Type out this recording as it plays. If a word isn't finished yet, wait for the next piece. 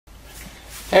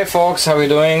Hey folks, how are you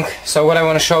doing? So what I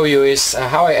want to show you is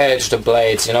how I etch the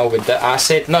blades, you know, with the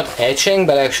acid, not etching,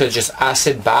 but actually just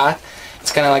acid bath.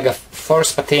 It's kind of like a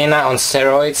force patina on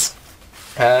steroids.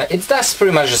 It does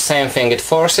pretty much the same thing. It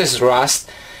forces rust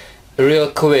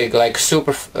real quick, like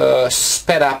super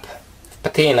sped up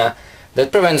patina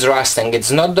that prevents rusting.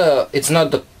 It's not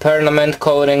the permanent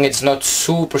coating, it's not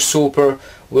super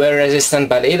wear resistant,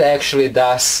 but it actually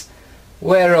does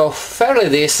wear off fairly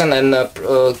decent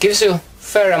and gives you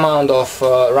fair amount of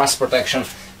rust protection.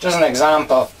 Just an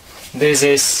example, this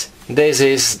is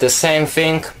the same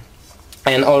thing,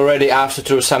 and already after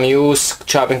through some use,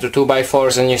 chopping through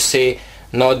 2x4s, and you see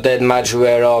not that much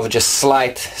wear off, just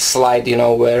slight you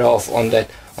know, wear off on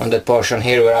that portion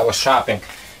here where I was chopping.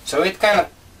 So it kind of,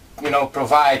 you know,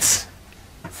 provides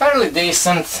fairly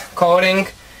decent coating,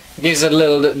 gives a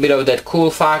little bit of that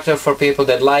cool factor for people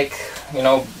that like, you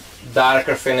know,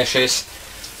 darker finishes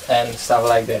and stuff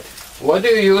like that. What do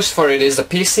you use for it is the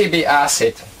PCB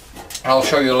acid. I'll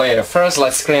show you later. First,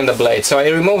 let's clean the blade. So I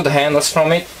removed the handles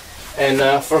from it,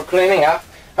 and for cleaning up,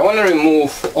 I want to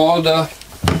remove all the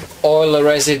oil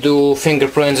residue,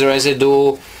 fingerprints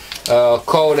residue,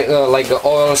 like the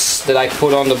oils that I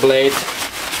put on the blade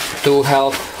to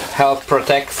help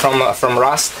protect from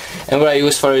rust. And what I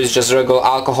use for it is just regular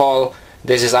alcohol.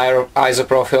 This is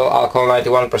isopropyl alcohol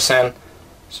 91%.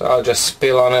 So I'll just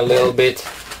spill on a little bit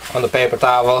on the paper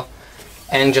towel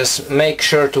and just make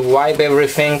sure to wipe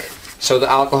everything so the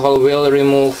alcohol will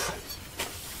remove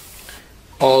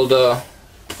all the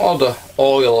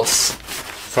oils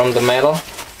from the metal.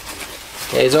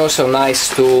 It's also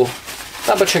nice to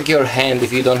double check your hand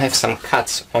if you don't have some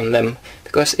cuts on them,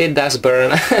 because it does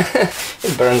burn.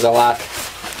 It burns a lot.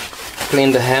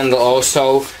 Clean the handle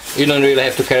also. You don't really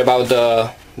have to care about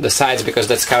the sides because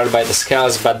that's covered by the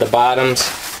scales, but the bottom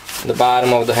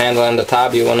of the handle and the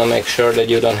top, you want to make sure that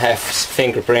you don't have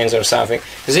fingerprints or something,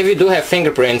 because if you do have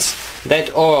fingerprints,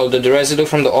 that oil, the residue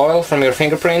from the oil from your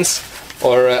fingerprints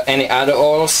or any other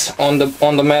oils on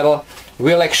the metal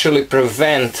will actually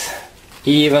prevent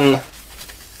even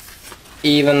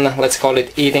let's call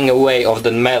it eating away of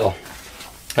the metal.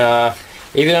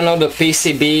 If you don't know the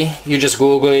PCB, you just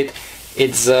Google it.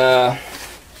 It's a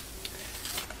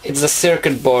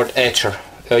circuit board etcher.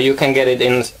 You can get it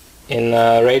in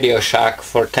Radio Shack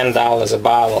for $10 a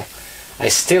bottle. I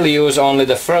still use only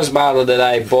the first bottle that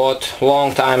I bought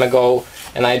long time ago,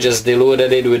 and I just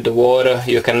diluted it with the water.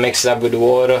 You can mix it up with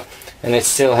water and it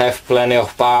still have plenty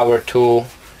of power to,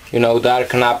 you know,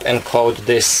 darken up and coat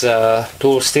this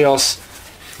tool steels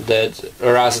that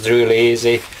rust really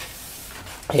easy,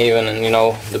 even in, you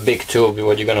know, the big tube,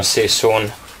 what you're gonna see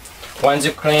soon. Once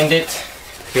you cleaned it,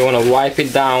 you want to wipe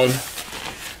it down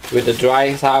with the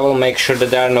dry towel. Make sure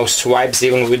that there are no swipes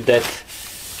even with that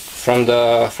from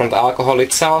the alcohol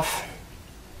itself.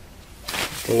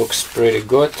 It looks pretty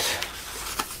good.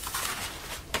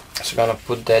 So I'm gonna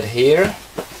put that here.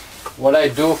 What I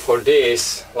do for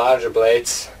these larger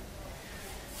blades,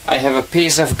 I have a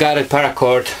piece of gutted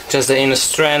paracord, just the inner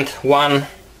strand one.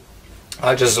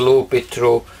 I'll just loop it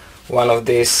through one of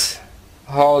these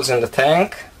holes in the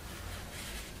tank,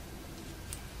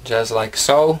 just like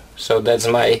so. So that's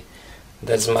my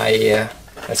let's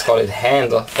call it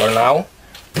handle for now.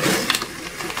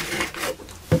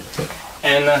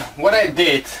 And what I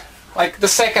did, like the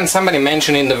second somebody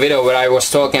mentioned in the video where I was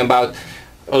talking about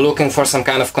looking for some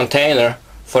kind of container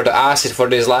for the acid for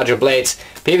these larger blades,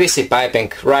 PVC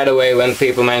piping, right away when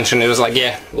people mentioned it was like,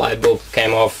 yeah, light bulb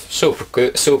came off,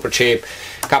 super cheap,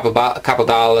 couple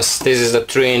dollars. This is the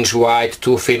 3-inch wide,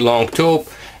 2 feet long tube,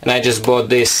 and I just bought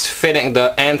this fitting,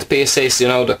 the end pieces, you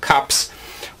know, the cups.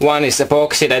 One is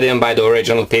epoxied. I didn't buy the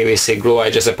original PVC glue, I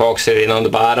just epoxied it on the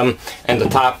bottom, and the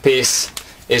top piece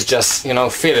is just, you know,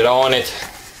 fitted on it.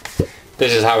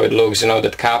 This is how it looks, you know,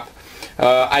 that cup.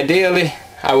 Ideally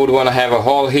I would want to have a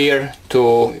hole here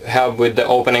to help with the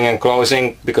opening and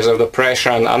closing because of the pressure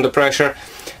and under pressure,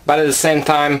 but at the same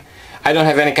time I don't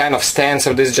have any kind of stand,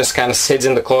 so this just kind of sits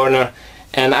in the corner,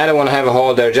 and I don't want to have a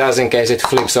hole there just in case it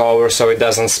flips over so it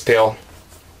doesn't spill.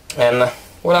 And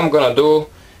what I'm gonna do,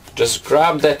 just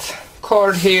grab that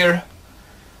cord here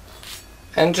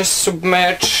and just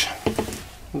submerge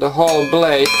the whole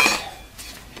blade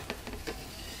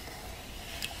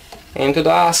into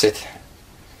the acid.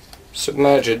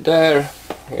 Submerge it there,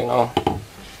 you know,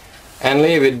 and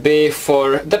leave it be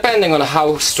for, depending on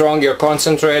how strong your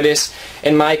concentrate is.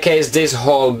 In my case, this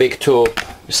whole big tube,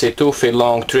 you see, 2 feet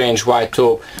long, 3-inch wide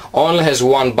tube, only has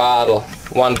one bottle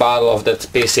of that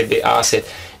PCB acid.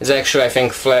 It's actually, I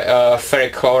think,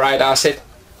 ferric chloride acid.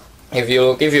 If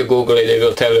you Google it, it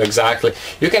will tell you exactly.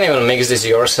 You can even mix this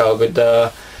yourself with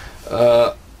the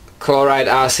chloride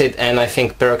acid and I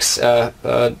think peroxide,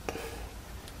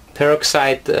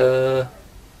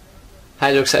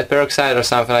 hydroxide peroxide or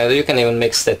something like that. You can even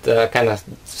mix that kind of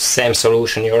same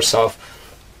solution yourself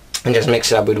and just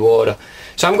mix it up with water.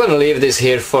 So I'm gonna leave this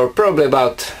here for probably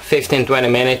about 15-20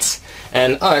 minutes,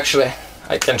 and oh, actually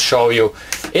I can show you.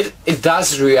 It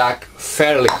does react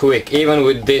fairly quick even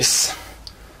with this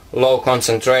low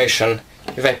concentration.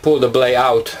 If I pull the blade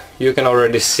out, you can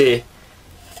already see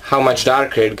how much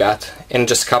darker it got in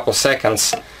just a couple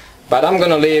seconds. But I'm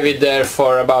gonna leave it there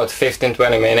for about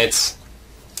 15-20 minutes,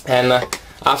 and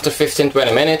after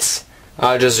 15-20 minutes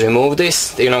I'll just remove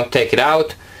this, you know, take it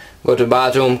out, go to the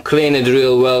bathroom, clean it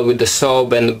real well with the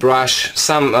soap and the brush,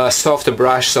 some softer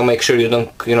brush, so make sure you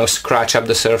don't, you know, scratch up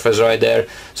the surface right there.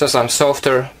 So some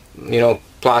softer, you know,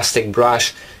 plastic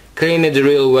brush, clean it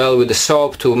real well with the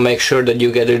soap to make sure that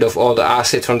you get rid of all the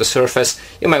acid from the surface.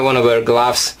 You might want to wear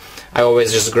gloves. I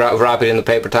always just wrap it in the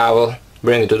paper towel,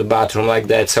 bring it to the bathroom like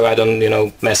that, so I don't, you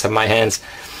know, mess up my hands.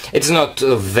 It's not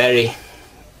very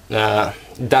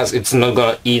it's not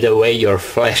gonna eat away your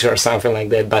flesh or something like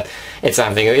that, but it's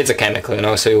something, it's a chemical, you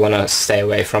know, so you wanna stay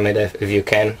away from it if you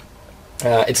can.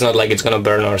 It's not like it's gonna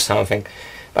burn or something,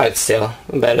 but it's still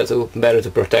better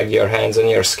to protect your hands and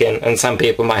your skin, and some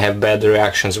people might have bad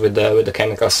reactions with the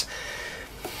chemicals.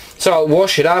 So I'll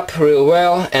wash it up real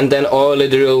well and then oil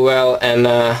it real well, and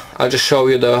I'll just show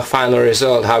you the final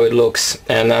result, how it looks,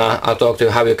 and I'll talk to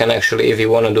you how you can actually, if you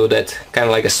want to do that kind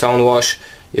of like a stone wash,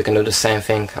 you can do the same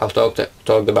thing. I'll talk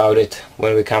about it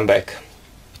when we come back.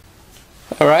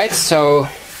 Alright, so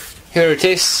here it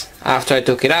is after I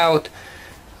took it out.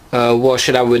 Wash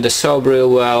it up with the soap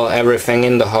real well, everything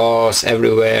in the hose,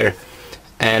 everywhere,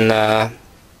 and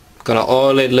gonna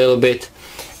oil it a little bit.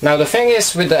 Now the thing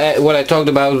is with what I talked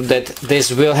about, that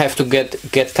this will have to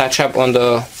get touch up on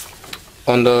the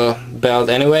belt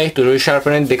anyway to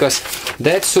resharpen it, because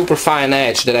that super fine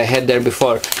edge that I had there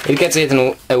before, it gets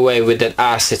eaten away with that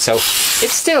acid. So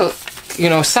it's still, you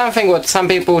know, something what some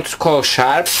people would call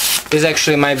sharp is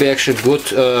actually might be actually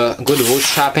good wood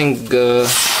sharpening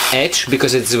edge,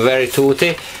 because it's very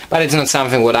toothy, but it's not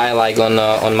something what I like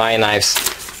on my knives.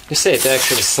 You see it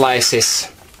actually slices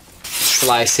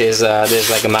there's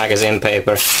like a magazine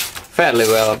paper fairly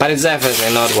well, but it's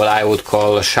definitely not what I would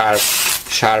call a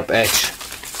sharp edge.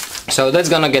 So that's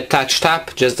gonna get touched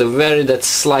up, just that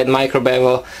slight micro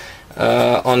bevel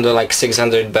on the like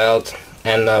 600 belt,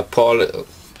 and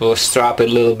we'll strap it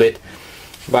a little bit,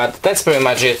 but that's pretty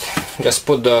much it. Just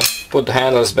put the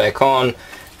handles back on,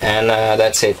 and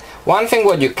that's it. One thing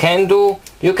what you can do,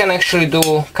 you can actually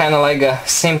do kind of like a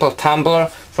simple tumbler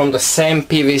from the same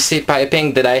PVC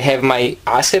piping that I have my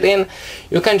acid in.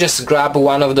 You can just grab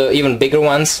one of the even bigger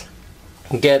ones,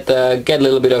 get a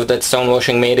little bit of that stone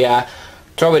washing media,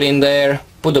 throw it in there,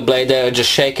 put the blade there, just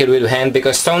shake it with your hand,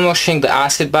 because stone washing the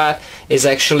acid bath is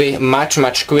actually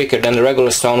much quicker than the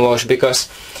regular stone wash, because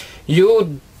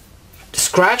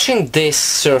scratching this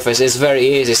surface is very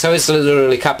easy. So it's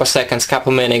literally couple seconds,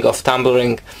 couple minutes of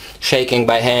tumbling, shaking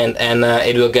by hand, and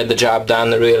it will get the job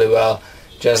done really well.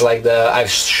 Just like I've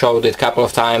showed it a couple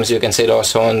of times. You can see it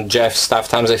also on Jeff's Stuff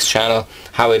Thumbsticks channel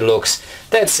how it looks.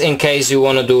 That's in case you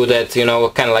want to do that, you know,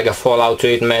 kind of like a fallout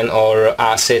treatment or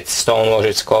acid stone wash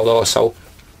it's called also.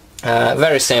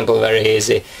 Very simple, very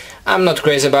easy. I'm not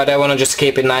crazy about it. I want to just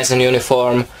keep it nice and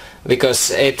uniform, because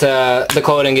the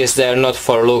coating is there not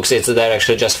for looks, it's there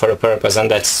actually just for a purpose,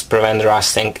 and that's prevent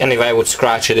rusting. And if I would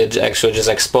scratch it, it actually just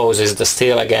exposes the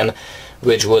steel again,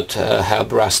 which would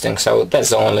help rusting. So that's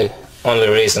the only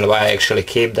reason why I actually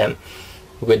keep them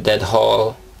with that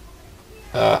whole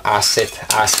acid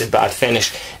bath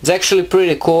finish. It's actually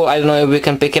pretty cool. I don't know if we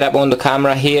can pick it up on the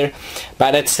camera here,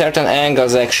 but at certain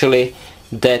angles actually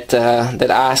that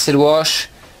acid wash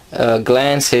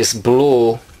glances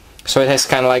blue, so it has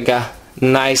kind of like a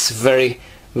nice, very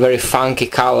funky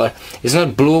color. It's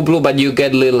not blue, but you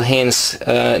get little hints,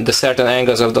 the certain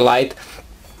angles of the light,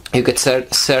 you get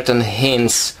certain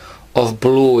hints of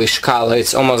bluish color.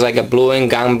 It's almost like a bluing,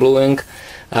 gun bluing.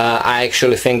 I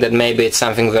actually think that maybe it's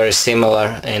something very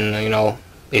similar, and you know,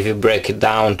 if you break it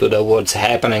down to what's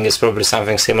happening, it's probably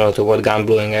something similar to what gun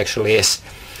bluing actually is.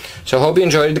 So hope you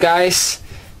enjoyed it, guys.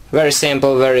 Very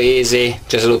simple, very easy.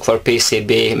 Just look for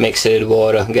PCB, mix it with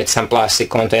water, get some plastic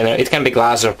container. It can be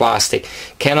glass or plastic,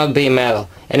 cannot be metal.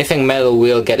 Anything metal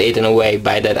will get eaten away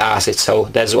by that acid, so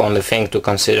that's the only thing to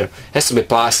consider. It has to be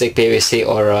plastic, PVC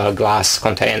or a glass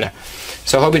container.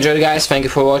 So hope you enjoyed, guys. Thank you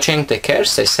for watching. Take care,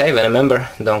 stay safe, and remember,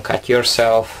 don't cut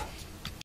yourself.